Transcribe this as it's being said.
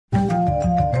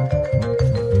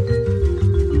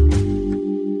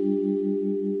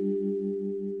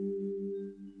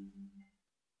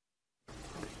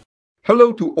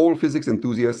Hello to all physics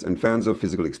enthusiasts and fans of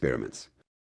physical experiments.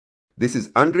 This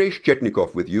is Andrei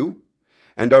Shchetnikov with you,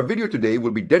 and our video today will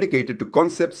be dedicated to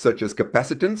concepts such as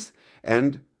capacitance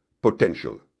and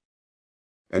potential.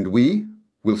 And we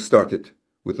will start it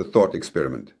with a thought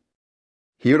experiment.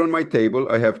 Here on my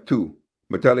table I have two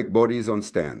metallic bodies on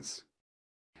stands.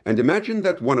 And imagine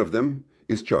that one of them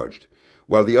is charged,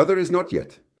 while the other is not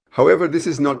yet. However, this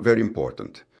is not very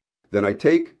important. Then I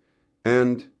take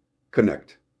and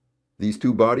connect these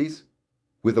two bodies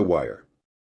with a wire.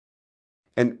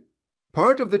 And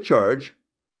part of the charge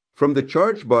from the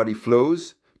charged body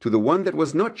flows to the one that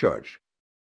was not charged.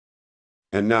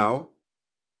 And now,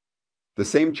 the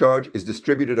same charge is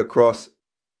distributed across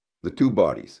the two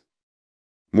bodies.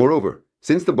 Moreover,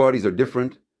 since the bodies are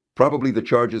different, probably the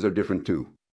charges are different too.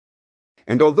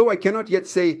 And although I cannot yet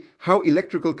say how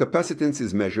electrical capacitance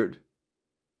is measured,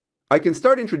 I can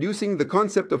start introducing the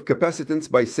concept of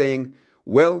capacitance by saying,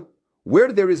 well,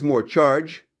 where there is more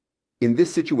charge, in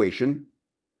this situation,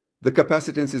 the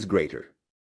capacitance is greater.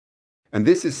 And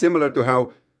this is similar to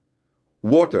how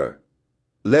water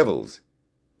levels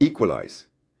equalize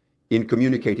in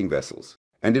communicating vessels,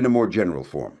 and in a more general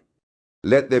form.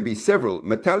 Let there be several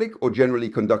metallic or generally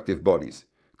conductive bodies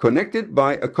connected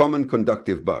by a common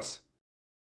conductive bus.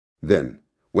 Then,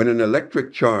 when an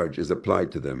electric charge is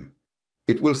applied to them,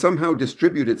 it will somehow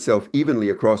distribute itself evenly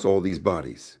across all these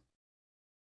bodies.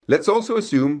 Let's also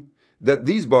assume that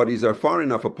these bodies are far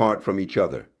enough apart from each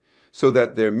other so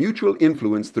that their mutual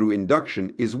influence through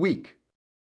induction is weak.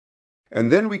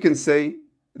 And then we can say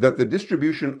that the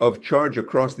distribution of charge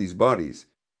across these bodies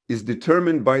is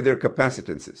determined by their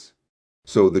capacitances.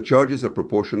 So the charges are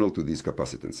proportional to these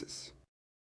capacitances.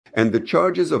 And the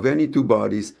charges of any two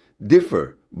bodies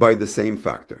differ by the same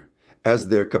factor, as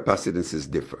their capacitances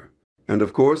differ. And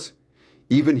of course,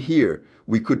 even here,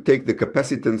 we could take the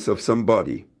capacitance of some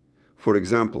body, for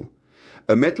example,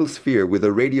 a metal sphere with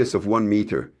a radius of 1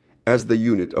 meter as the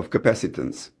unit of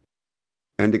capacitance,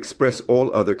 and express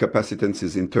all other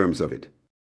capacitances in terms of it.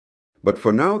 But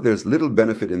for now, there's little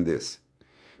benefit in this,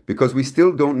 because we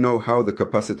still don't know how the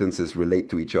capacitances relate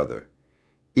to each other,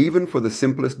 even for the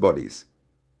simplest bodies,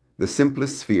 the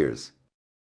simplest spheres.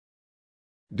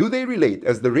 Do they relate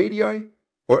as the radii,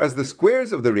 or as the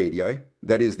squares of the radii,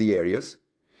 that is the areas,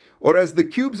 or as the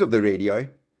cubes of the radii,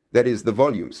 that is the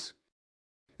volumes?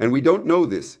 And we don't know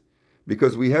this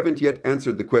because we haven't yet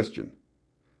answered the question,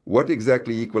 what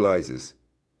exactly equalizes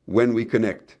when we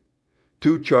connect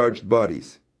two charged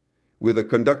bodies with a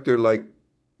conductor like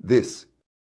this?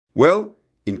 Well,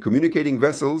 in communicating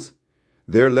vessels,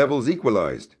 their levels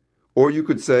equalized, or you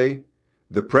could say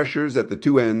the pressures at the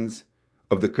two ends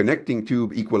of the connecting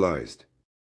tube equalized.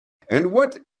 And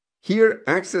what here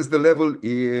acts as the level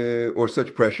or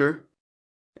such pressure?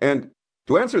 And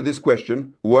to answer this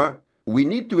question, we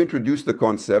need to introduce the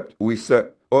concept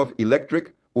of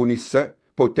electric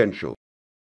potential.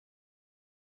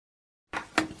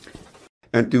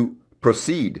 And to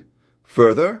proceed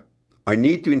further, I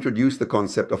need to introduce the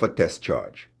concept of a test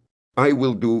charge. I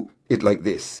will do it like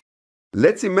this.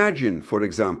 Let's imagine, for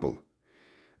example,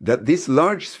 that this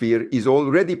large sphere is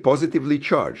already positively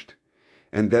charged,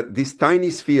 and that this tiny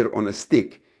sphere on a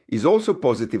stick is also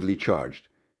positively charged,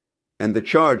 and the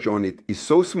charge on it is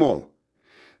so small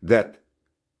that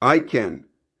I can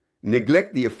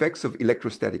neglect the effects of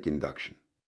electrostatic induction.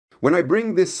 When I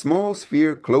bring this small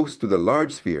sphere close to the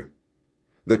large sphere,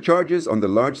 the charges on the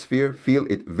large sphere feel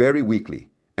it very weakly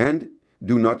and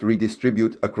do not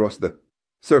redistribute across the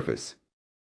surface.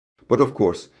 But of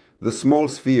course, the small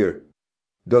sphere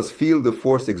does feel the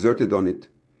force exerted on it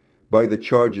by the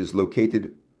charges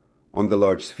located on the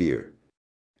large sphere.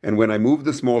 And when I move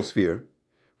the small sphere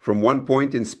from one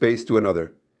point in space to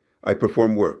another, I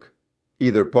perform work,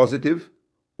 either positive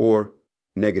or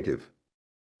negative.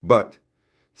 But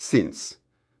since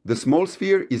the small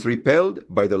sphere is repelled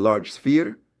by the large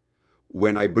sphere,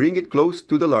 when I bring it close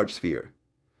to the large sphere,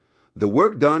 the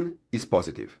work done is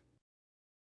positive.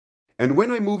 And when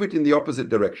I move it in the opposite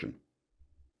direction,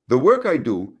 the work I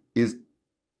do is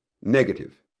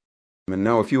negative. And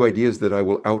now a few ideas that I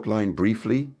will outline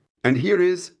briefly. And here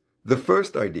is the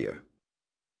first idea.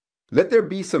 Let there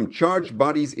be some charged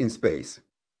bodies in space,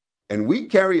 and we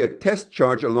carry a test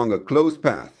charge along a closed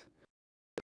path.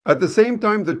 At the same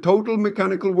time, the total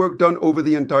mechanical work done over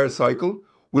the entire cycle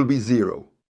will be zero.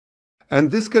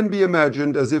 And this can be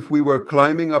imagined as if we were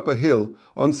climbing up a hill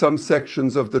on some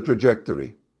sections of the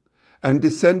trajectory, and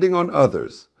descending on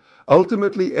others,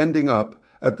 ultimately ending up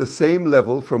at the same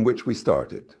level from which we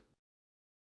started.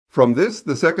 From this,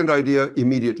 the second idea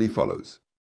immediately follows.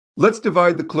 Let's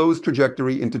divide the closed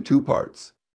trajectory into two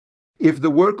parts. If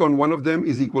the work on one of them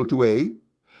is equal to A,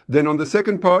 then on the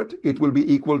second part it will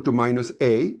be equal to minus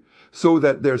A, so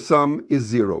that their sum is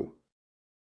 0.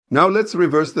 Now let's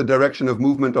reverse the direction of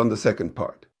movement on the second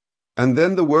part, and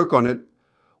then the work on it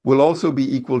will also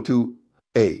be equal to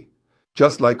A,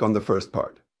 just like on the first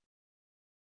part.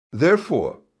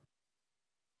 Therefore,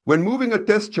 when moving a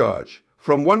test charge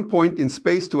from one point in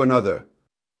space to another,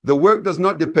 the work does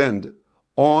not depend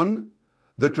on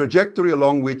the trajectory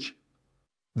along which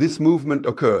this movement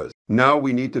occurs. Now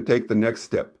we need to take the next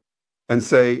step and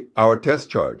say our test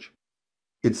charge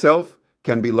itself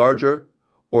can be larger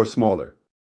or smaller.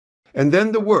 And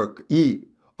then the work, E,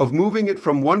 of moving it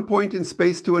from one point in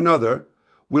space to another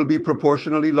will be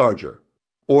proportionally larger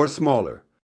or smaller.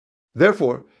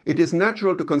 Therefore, it is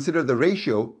natural to consider the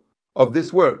ratio of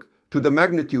this work to the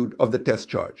magnitude of the test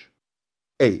charge.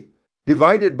 A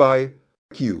divided by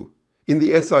Q. In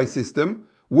the SI system,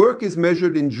 work is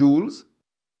measured in joules,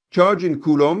 charge in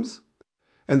coulombs,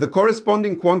 and the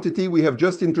corresponding quantity we have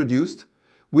just introduced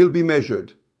will be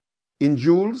measured in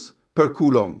joules per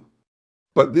coulomb.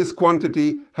 But this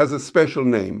quantity has a special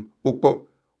name,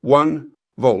 1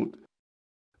 volt.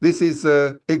 This is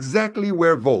exactly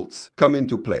where volts come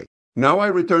into play. Now I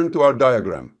return to our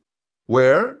diagram,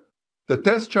 where the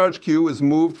test charge Q is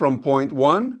moved from point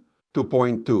 1 to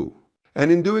point 2.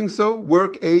 And in doing so,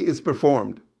 work A is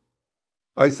performed.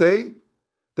 I say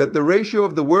that the ratio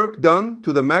of the work done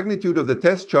to the magnitude of the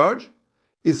test charge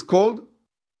is called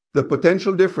the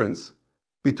potential difference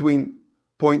between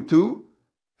point 2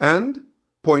 and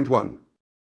point 1.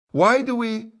 Why do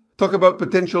we talk about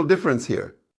potential difference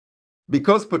here?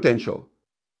 Because potential,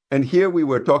 and here we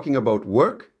were talking about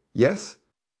work, yes,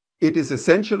 it is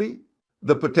essentially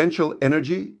the potential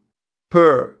energy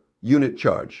per unit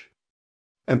charge.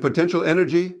 And potential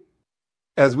energy,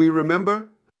 as we remember,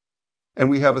 and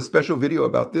we have a special video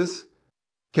about this,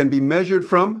 can be measured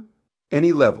from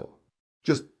any level.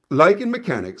 Just like in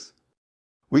mechanics,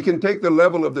 we can take the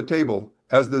level of the table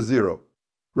as the 0,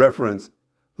 reference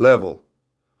level,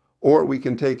 or we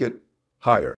can take it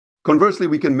higher. Conversely,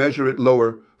 we can measure it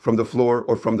lower from the floor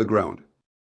or from the ground.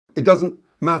 It doesn't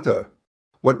matter.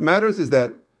 What matters is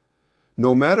that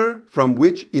no matter from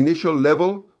which initial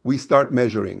level we start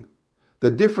measuring,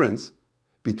 the difference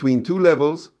between two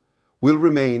levels will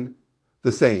remain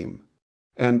the same.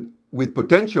 And with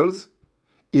potentials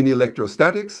in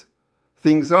electrostatics,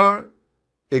 things are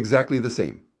exactly the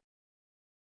same.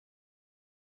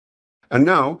 And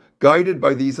now, guided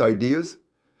by these ideas,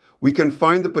 we can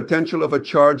find the potential of a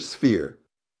charged sphere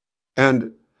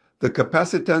and the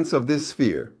capacitance of this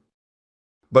sphere.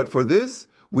 But for this,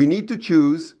 we need to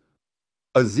choose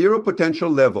a zero potential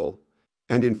level,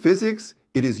 and in physics,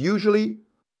 it is usually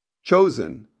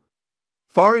chosen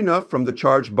far enough from the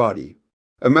charged body.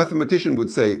 A mathematician would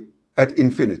say at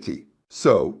infinity.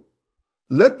 So,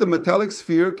 let the metallic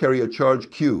sphere carry a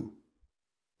charge Q,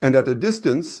 and at a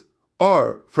distance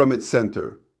r from its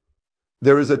center,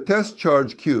 there is a test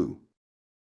charge Q.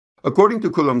 According to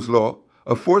Coulomb's law,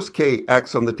 a force K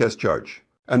acts on the test charge,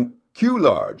 and Q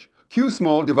large, Q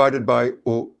small divided by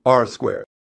R squared.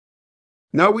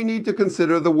 Now we need to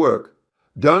consider the work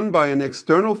done by an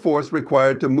external force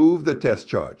required to move the test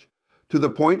charge to the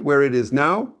point where it is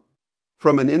now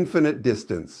from an infinite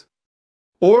distance.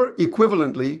 Or,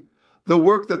 equivalently, the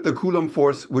work that the Coulomb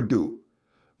force would do,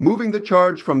 moving the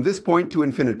charge from this point to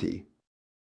infinity.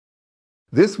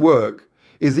 This work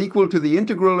is equal to the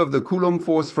integral of the Coulomb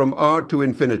force from R to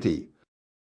infinity.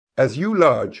 As U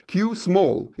large, Q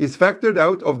small is factored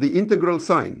out of the integral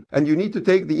sign, and you need to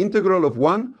take the integral of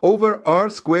 1 over R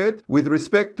squared with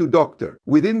respect to doctor,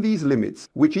 within these limits,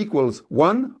 which equals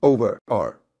 1 over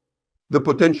R. The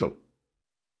potential.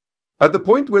 At the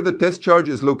point where the test charge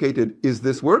is located is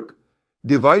this work,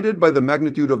 divided by the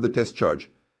magnitude of the test charge,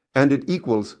 and it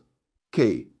equals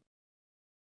K.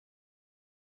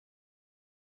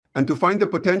 And to find the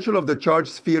potential of the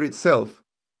charged sphere itself,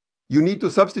 you need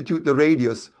to substitute the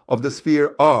radius of the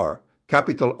sphere R,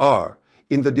 capital R,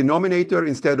 in the denominator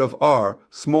instead of R,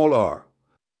 small r.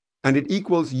 And it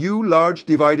equals U large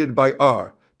divided by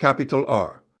R, capital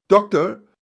R. Doctor,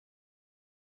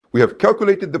 we have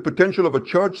calculated the potential of a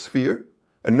charged sphere,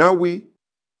 and now we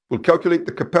will calculate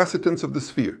the capacitance of the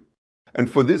sphere.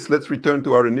 And for this, let's return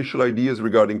to our initial ideas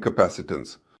regarding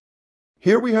capacitance.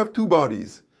 Here we have two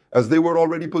bodies, as they were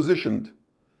already positioned,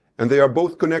 and they are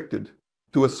both connected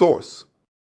to a source.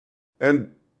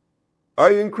 And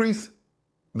I increase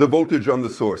the voltage on the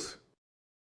source.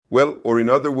 Well, or in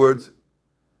other words,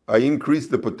 I increase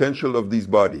the potential of these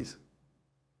bodies.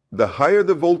 The higher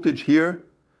the voltage here,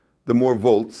 the more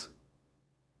volts,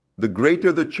 the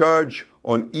greater the charge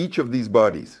on each of these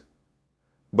bodies.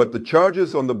 But the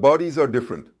charges on the bodies are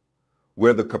different.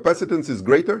 Where the capacitance is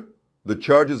greater, the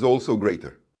charge is also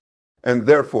greater. And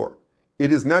therefore,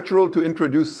 it is natural to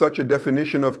introduce such a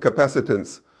definition of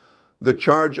capacitance, the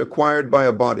charge acquired by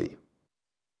a body,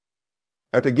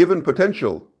 at a given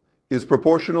potential is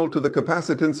proportional to the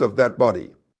capacitance of that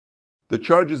body. The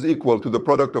charge is equal to the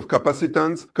product of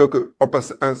capacitance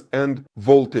and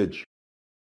voltage.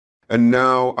 And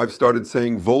now I've started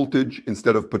saying voltage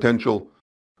instead of potential.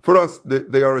 For us,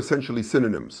 they are essentially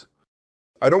synonyms.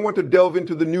 I don't want to delve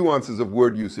into the nuances of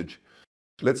word usage.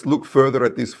 Let's look further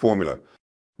at this formula.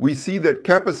 We see that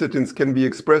capacitance can be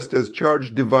expressed as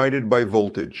charge divided by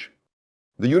voltage.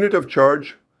 The unit of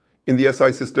charge in the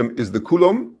SI system is the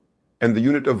coulomb, and the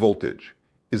unit of voltage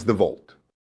is the volt.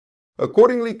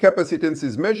 Accordingly, capacitance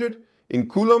is measured in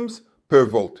coulombs per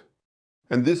volt.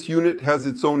 And this unit has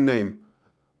its own name,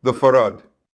 the farad.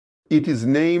 It is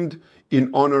named in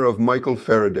honor of Michael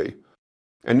Faraday.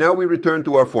 And now we return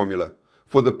to our formula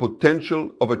for the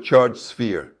potential of a charged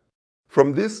sphere.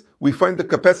 From this, we find the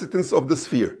capacitance of the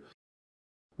sphere.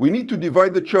 We need to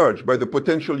divide the charge by the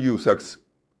potential u, x,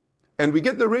 and we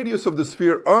get the radius of the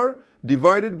sphere r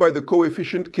divided by the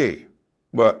coefficient k.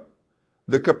 But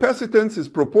the capacitance is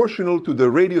proportional to the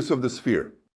radius of the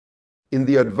sphere. In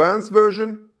the advanced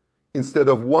version, instead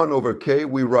of 1 over k,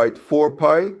 we write 4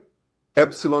 pi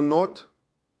epsilon naught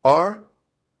r.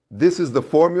 This is the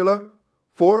formula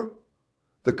for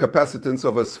the capacitance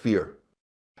of a sphere.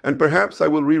 And perhaps I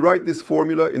will rewrite this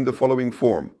formula in the following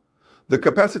form. The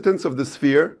capacitance of the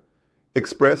sphere,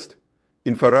 expressed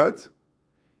in farads,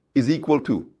 is equal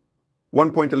to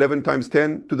 1.11 times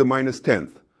 10 to the minus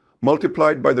 10th,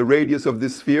 multiplied by the radius of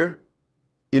this sphere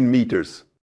in meters.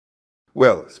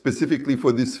 Well, specifically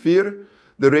for this sphere,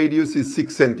 the radius is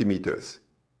 6 centimeters.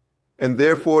 And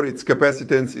therefore, its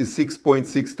capacitance is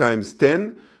 6.6 times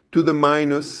 10 to the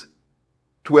minus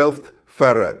 12th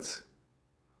farads,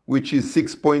 which is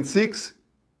 6.6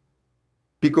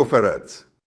 picofarads.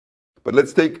 But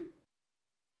let's take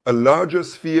a larger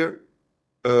sphere,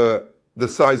 the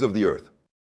size of the Earth.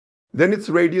 Then its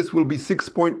radius will be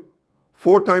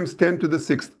 6.4 times 10 to the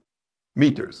 6th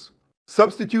meters.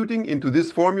 Substituting into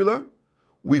this formula,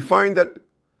 we find that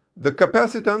the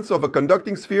capacitance of a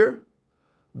conducting sphere,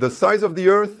 the size of the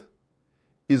Earth,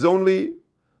 is only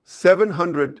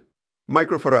 700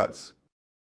 microfarads.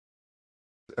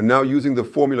 And now using the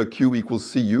formula Q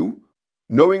equals Cu,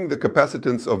 knowing the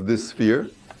capacitance of this sphere,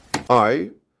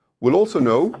 I will also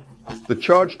know the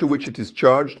charge to which it is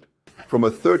charged from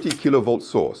a 30 kilovolt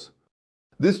source.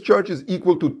 This charge is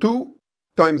equal to 2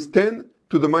 times 10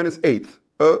 to the minus 8th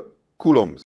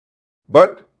coulombs.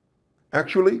 But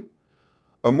actually,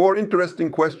 a more interesting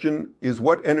question is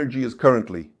what energy is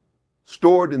currently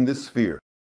stored in this sphere.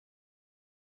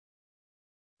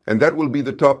 And that will be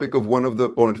the topic of one of the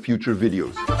future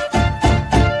videos.